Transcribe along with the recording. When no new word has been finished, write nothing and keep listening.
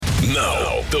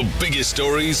Now, the biggest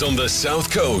stories on the South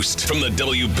Coast from the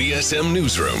WBSM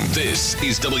Newsroom. This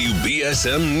is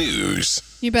WBSM News.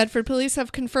 New Bedford police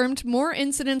have confirmed more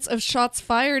incidents of shots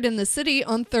fired in the city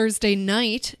on Thursday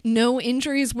night. No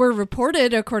injuries were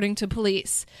reported, according to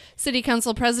police. City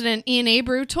Council President Ian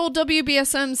Abreu told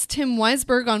WBSM's Tim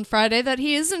Weisberg on Friday that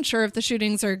he isn't sure if the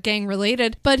shootings are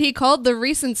gang-related, but he called the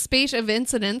recent spate of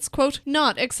incidents, quote,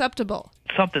 not acceptable.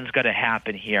 Something's got to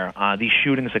happen here. These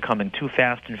shootings are coming too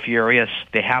fast and furious.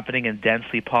 They're happening in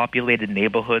densely populated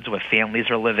neighborhoods where families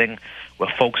are living,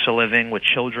 where folks are living, with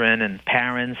children and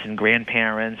parents and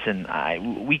grandparents,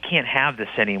 and we can't have this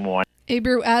anymore.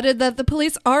 Abreu added that the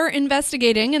police are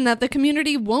investigating and that the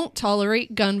community won't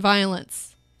tolerate gun violence.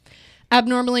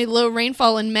 Abnormally low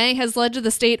rainfall in May has led to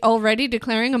the state already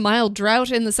declaring a mild drought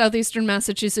in the southeastern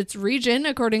Massachusetts region,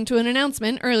 according to an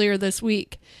announcement earlier this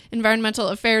week. Environmental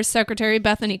Affairs Secretary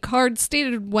Bethany Card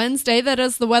stated Wednesday that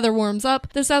as the weather warms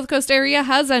up, the South Coast area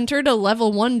has entered a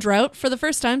level 1 drought for the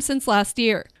first time since last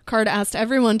year. Card asked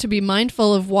everyone to be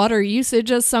mindful of water usage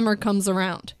as summer comes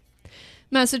around.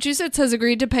 Massachusetts has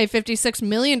agreed to pay $56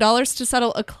 million to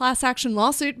settle a class action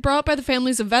lawsuit brought by the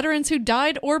families of veterans who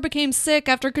died or became sick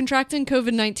after contracting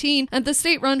COVID-19 at the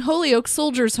state-run Holyoke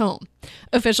Soldiers' Home.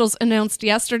 Officials announced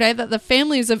yesterday that the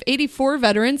families of 84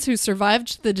 veterans who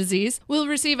survived the disease will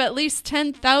receive at least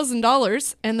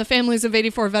 $10,000, and the families of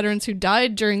 84 veterans who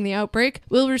died during the outbreak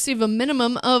will receive a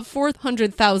minimum of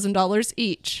 $400,000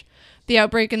 each. The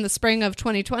outbreak in the spring of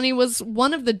 2020 was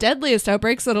one of the deadliest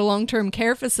outbreaks at a long-term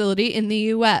care facility in the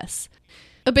U.S.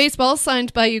 A baseball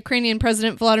signed by Ukrainian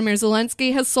President Volodymyr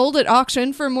Zelensky has sold at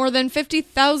auction for more than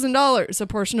 $50,000, a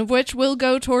portion of which will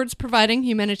go towards providing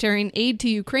humanitarian aid to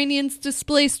Ukrainians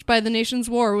displaced by the nation's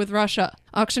war with Russia.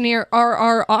 Auctioneer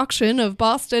RR Auction of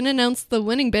Boston announced the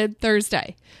winning bid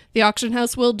Thursday. The auction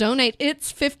house will donate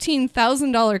its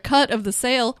 $15,000 cut of the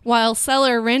sale, while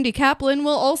seller Randy Kaplan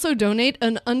will also donate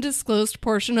an undisclosed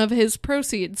portion of his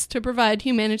proceeds to provide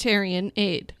humanitarian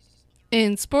aid.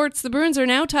 In sports, the Bruins are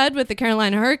now tied with the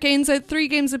Carolina Hurricanes at 3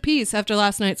 games apiece after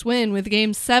last night's win, with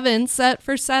Game 7 set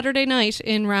for Saturday night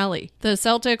in Raleigh. The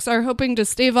Celtics are hoping to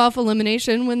stave off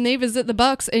elimination when they visit the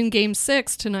Bucks in Game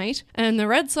 6 tonight, and the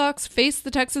Red Sox face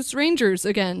the Texas Rangers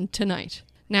again tonight.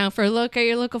 Now for a look at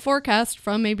your local forecast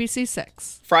from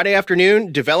ABC6. Friday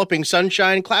afternoon, developing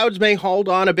sunshine. Clouds may hold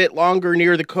on a bit longer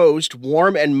near the coast.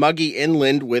 Warm and muggy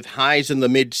inland with highs in the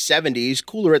mid-70s.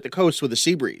 Cooler at the coast with a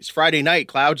sea breeze. Friday night,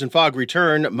 clouds and fog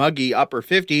return. Muggy upper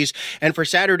 50s. And for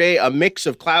Saturday, a mix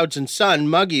of clouds and sun.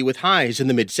 Muggy with highs in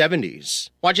the mid-70s.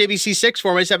 Watch ABC6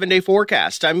 for my 7-day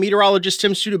forecast. I'm meteorologist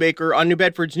Tim Studebaker on New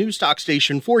Bedford's News Talk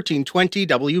Station 1420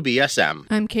 WBSM.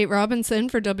 I'm Kate Robinson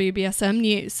for WBSM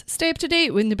News. Stay up to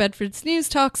date with New Bedford's News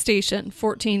Talk Station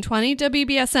 1420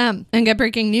 WBSM and get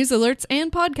breaking news alerts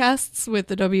and podcasts with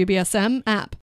the WBSM app.